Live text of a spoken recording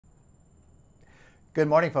Good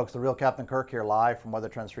morning, folks. The real Captain Kirk here, live from Weather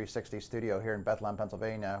Trends 360 studio here in Bethlehem,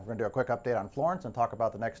 Pennsylvania. We're going to do a quick update on Florence and talk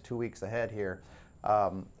about the next 2 weeks ahead here.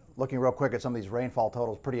 Looking real quick at some of these rainfall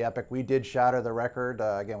totals, pretty epic. We did shatter the record.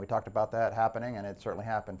 Again, we talked about that happening, and it certainly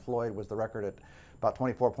happened. Floyd was the record at about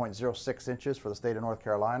 24.06 inches for the state of North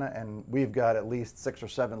Carolina, and we've got at least 6 or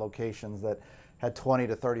 7 locations that had 20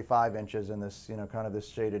 to 35 inches in this, kind of this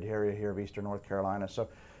shaded area here of eastern North Carolina. So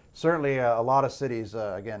certainly a lot of cities,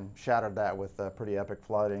 again, shattered that with pretty epic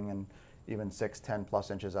flooding and even 6, 10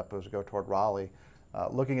 plus inches up as we go toward Raleigh.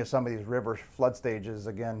 Looking at some of these river flood stages,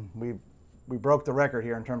 again, we broke the record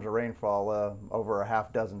here in terms of rainfall. Over a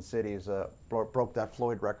half dozen cities broke that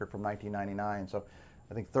Floyd record from 1999. So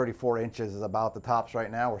I think 34 inches is about the tops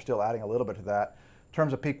right now. We're still adding a little bit to that. In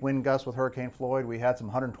terms of peak wind gusts with Hurricane Floyd, we had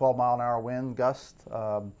some 112-mile-an-hour wind gusts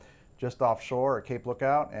just offshore at Cape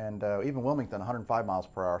Lookout, and even Wilmington, 105 miles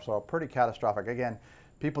per hour. So pretty catastrophic. Again,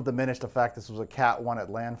 people diminish the fact this was a Cat 1 at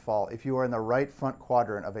landfall. If you are in the right front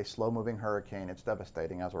quadrant of a slow-moving hurricane, it's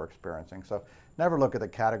devastating, as we're experiencing. So never look at the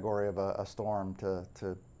category of a storm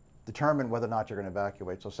to determine whether or not you're going to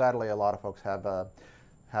evacuate. So sadly, a lot of folks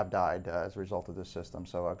have died as a result of this system.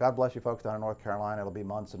 So God bless you folks down in North Carolina. It'll be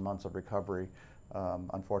months and months of recovery,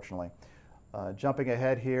 unfortunately. Jumping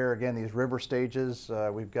ahead here, again, these river stages,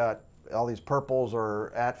 we've got all these purples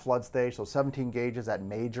are at flood stage, so 17 gauges at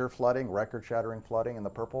major flooding, record-shattering flooding in the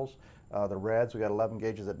purples. The reds, we got 11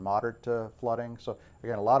 gauges at moderate flooding. So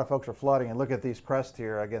again, a lot of folks are flooding, and look at these crests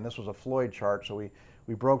here. Again, this was a Floyd chart, so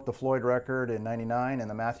we broke the Floyd record in '99 and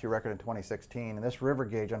the Matthew record in 2016. And this river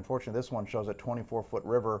gauge, unfortunately, this one shows a 24-foot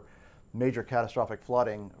river, major catastrophic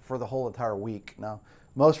flooding for the whole entire week. Now,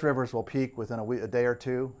 most rivers will peak within a day or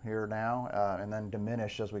two here now, and then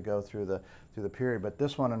diminish as we go through the period. But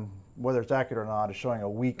this one, and whether it's accurate or not, is showing a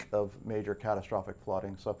week of major catastrophic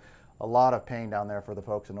flooding. So a lot of pain down there for the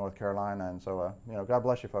folks in North Carolina. And so, God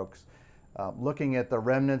bless you folks. Looking at the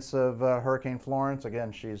remnants of Hurricane Florence,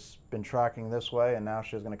 again, she's been tracking this way, and now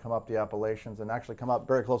she's going to come up the Appalachians and actually come up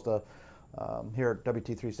very close to here at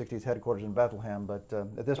WT360's headquarters in Bethlehem. But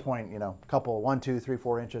at this point, couple 1, 2, 3,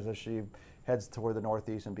 4 inches as she heads toward the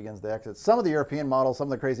northeast and begins the exit. Some of the European models, some of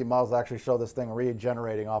the crazy models actually show this thing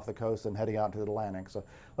regenerating off the coast and heading out into the Atlantic. So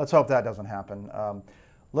let's hope that doesn't happen.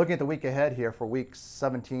 Looking at the week ahead here for weeks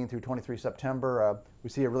 17 through 23 September, we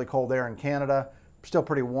see a really cold air in Canada, still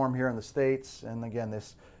pretty warm here in the States. And again,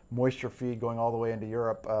 this moisture feed going all the way into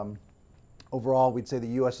Europe. Overall, we'd say the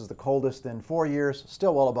U.S. is the coldest in 4 years,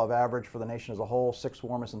 still well above average for the nation as a whole, 6th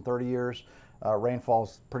warmest in 30 years.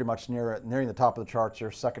 Rainfall's pretty much nearing the top of the charts here,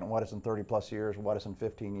 2nd wettest in 30 plus years, wettest in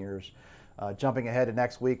 15 years. Jumping ahead to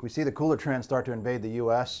next week, we see the cooler trend start to invade the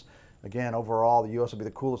U.S. Again, overall, the U.S. will be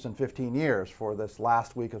the coolest in 15 years for this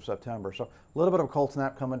last week of September. So a little bit of a cold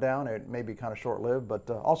snap coming down. It may be kind of short-lived, but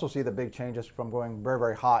also see the big changes from going very,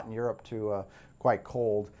 very hot in Europe to quite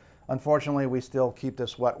cold. Unfortunately, we still keep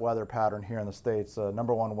this wet weather pattern here in the States,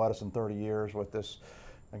 #1 wettest in 30 years with this,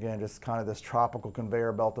 again, just kind of this tropical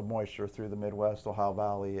conveyor belt of moisture through the Midwest, Ohio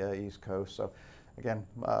Valley, East Coast. So again,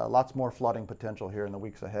 lots more flooding potential here in the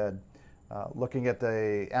weeks ahead. Looking at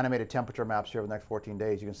the animated temperature maps here over the next 14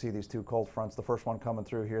 days, you can see these 2 cold fronts. The first one coming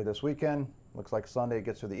through here this weekend. Looks like Sunday it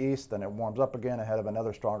gets to the east, then it warms up again ahead of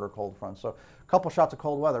another stronger cold front. So a couple shots of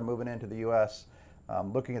cold weather moving into the U.S.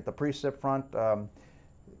 Looking at the precip front,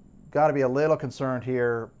 got to be a little concerned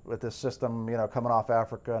here with this system, coming off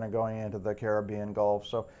Africa and going into the Caribbean Gulf.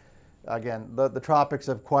 So again, the tropics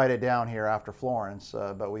have quieted down here after Florence,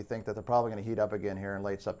 but we think that they're probably going to heat up again here in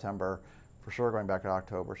late September, for sure going back to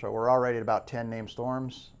October. So we're already at about 10 named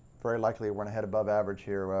storms. Very likely we're going to head above average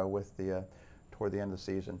here with toward the end of the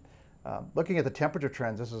season. Looking at the temperature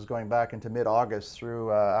trends, this is going back into mid-August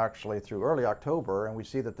through actually through early October, and we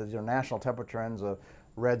see that the national temperature trends of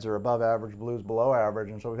reds are above average, blues below average.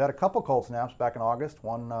 And so we've had a couple cold snaps back in August,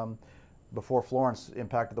 one before Florence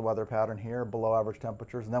impacted the weather pattern here, below average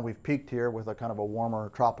temperatures. And then we've peaked here with a kind of a warmer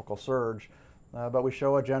tropical surge. But we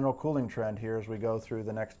show a general cooling trend here as we go through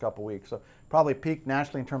the next couple weeks. So probably peak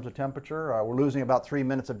nationally in terms of temperature. We're losing about 3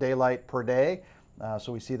 minutes of daylight per day.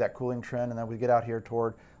 So we see that cooling trend. And then we get out here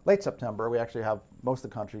toward late September. We actually have most of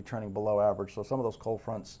the country trending below average. So some of those cold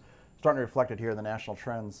fronts starting to reflect it here in the national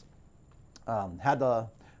trends. Had the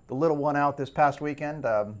little one out this past weekend.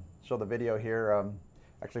 Show the video here.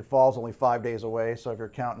 Actually, fall's only 5 days away. So if you're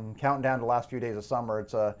counting down the last few days of summer,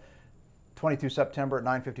 it's 22 September at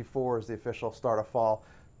 9:54 is the official start of fall.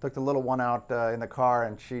 Took the little one out in the car,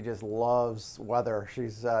 and she just loves weather.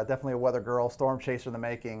 She's definitely a weather girl, storm chaser in the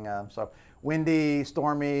making. So windy,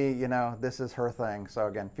 stormy, this is her thing. So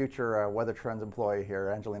again, future Weather Trends employee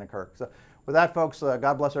here, Angelina Kirk. So With that, folks,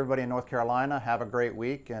 God bless everybody in North Carolina. Have a great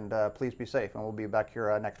week, and please be safe. And we'll be back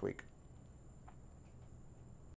here next week.